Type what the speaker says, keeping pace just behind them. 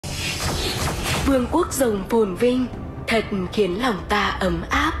Vương quốc rồng phồn vinh, thật khiến lòng ta ấm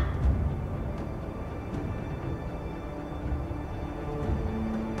áp.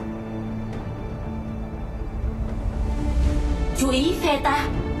 Chú ý phe ta.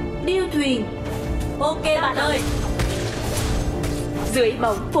 Điêu thuyền. Ok bạn ơi. Dưới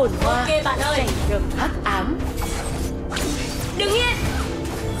bóng phồn hoa, Ok bạn ơi. chảy ngầm hắc ám. Đừng yên.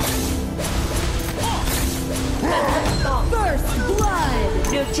 First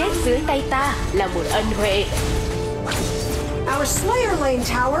blood. Được chết dưới tay ta là một ân huệ. Our Slayer Lane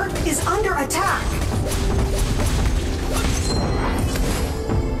tower is under attack.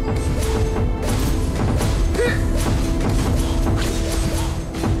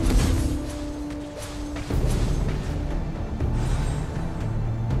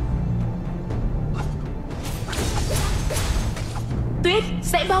 Tuyết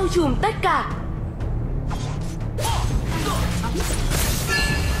sẽ bao trùm tất cả.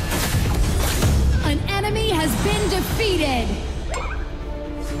 An enemy has been defeated.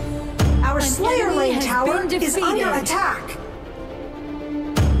 Our Slayer enemy Lane has tower been is under defeated. attack.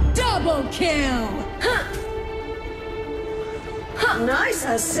 Double kill. Nice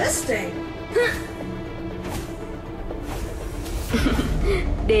assisting.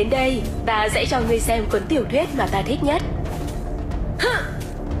 Đến đây, ta sẽ cho ngươi xem cuốn tiểu thuyết mà ta thích nhất.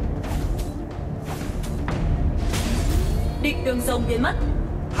 Địch đường rồng biến mất.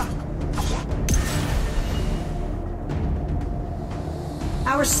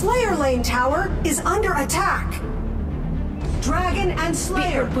 Our Slayer Lane tower is under attack. Dragon and Vị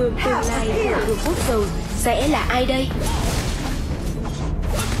Slayer quân vương tương have lai của appeared. vương quốc rồng sẽ là ai đây?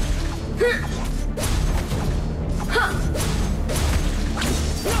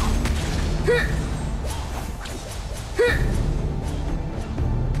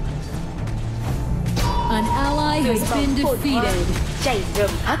 An ally Dưới has bóng been phồn hoa, defeated. chảy ngầm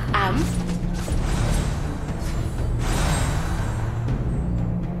hắc ám.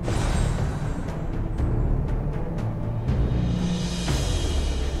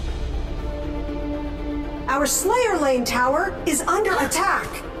 Our Slayer Lane tower is under attack.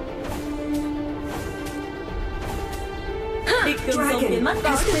 Địch đường rồng biến mất.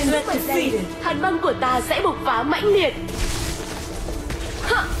 Dragon has been defeated. Hàn băng của ta sẽ bộc phá mãnh liệt.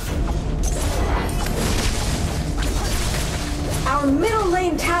 Our middle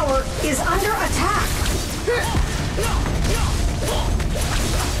lane tower is under attack.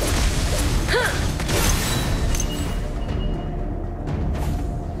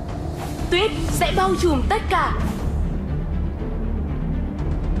 Tuyết sẽ bao trùm tất cả.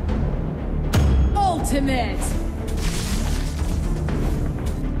 Ultimate.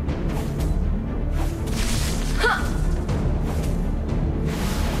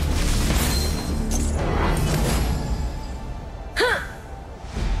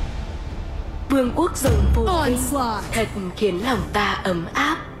 Vương quốc rồng phồn vinh, Onslaught. thật khiến lòng ta ấm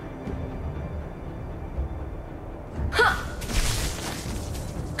áp.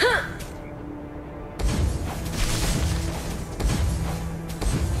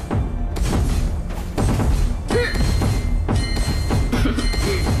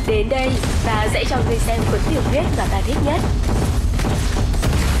 Đến đây, ta sẽ cho ngươi xem cuốn tiểu thuyết mà ta thích nhất.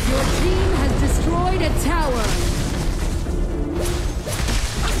 Your team has destroyed a tower.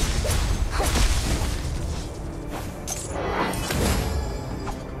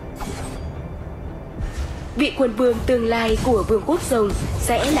 Vị quân vương tương lai của vương quốc rồng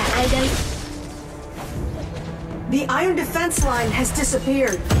sẽ là ai đây? The iron defense line has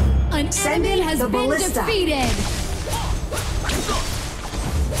disappeared. An Send enemy in has the been ballista. defeated.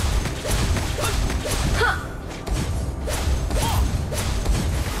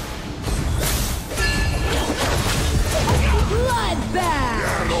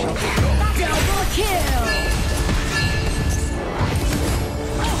 Bloodbath. Double kill.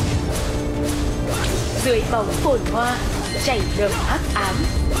 Dưới bóng phồn hoa, chảy ngầm hắc ám.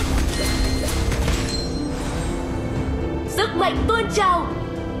 Sức mạnh tuôn trào.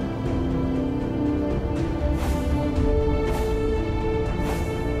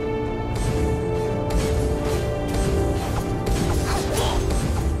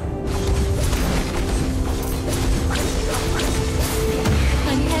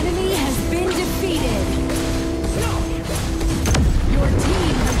 An enemy has been defeated. Your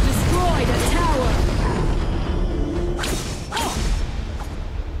team has destroyed a tower.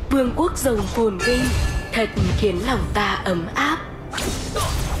 Vương quốc rồng phồn vinh, thật khiến lòng ta ấm áp.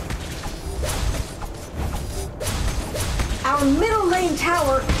 Our middle lane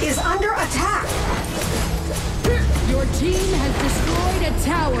tower is under attack. Your team has destroyed a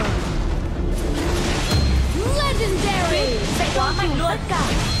tower. Legendary. Sẽ quá mạnh luôn tất cả.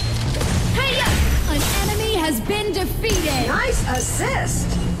 Hay ạ. has been defeated. Nice assist.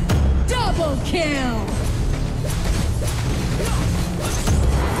 Double kill.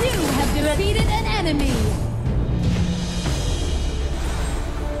 You have defeated an enemy.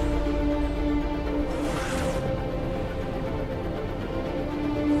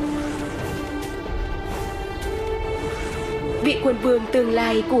 Vị quân vương tương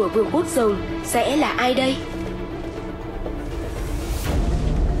lai của vương quốc rồng sẽ là ai đây?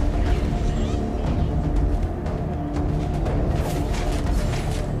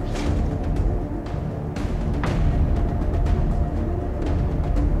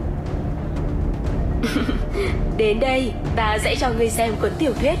 Đến đây, ta sẽ cho ngươi xem cuốn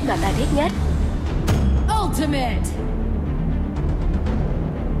tiểu thuyết mà ta thích nhất. Ultimate.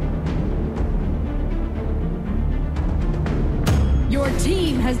 Your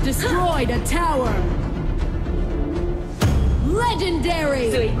team has destroyed a tower.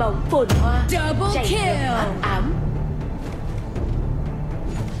 Legendary. Dưới bóng phồn hoa, Double chạy kill. theo hắc ám.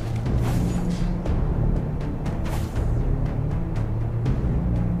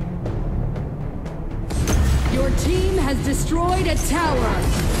 Your team has destroyed a tower.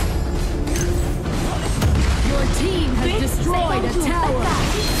 Your team has destroyed a tower.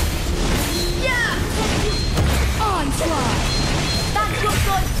 Onslaught. Ta chuột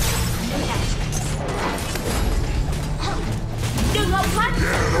rồi. Đừng hòng thoát.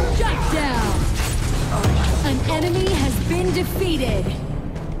 Shut down. An enemy has been defeated.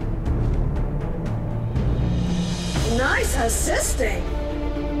 Nice assisting.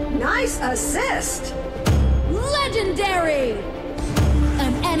 Nice assist. Legendary.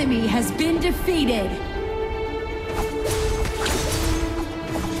 An enemy has been defeated.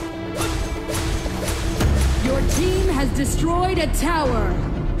 Your team has destroyed a tower.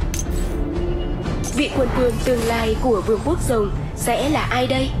 Vị quân vương tương lai của vương quốc rồng sẽ là ai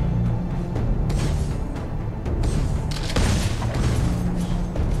đây?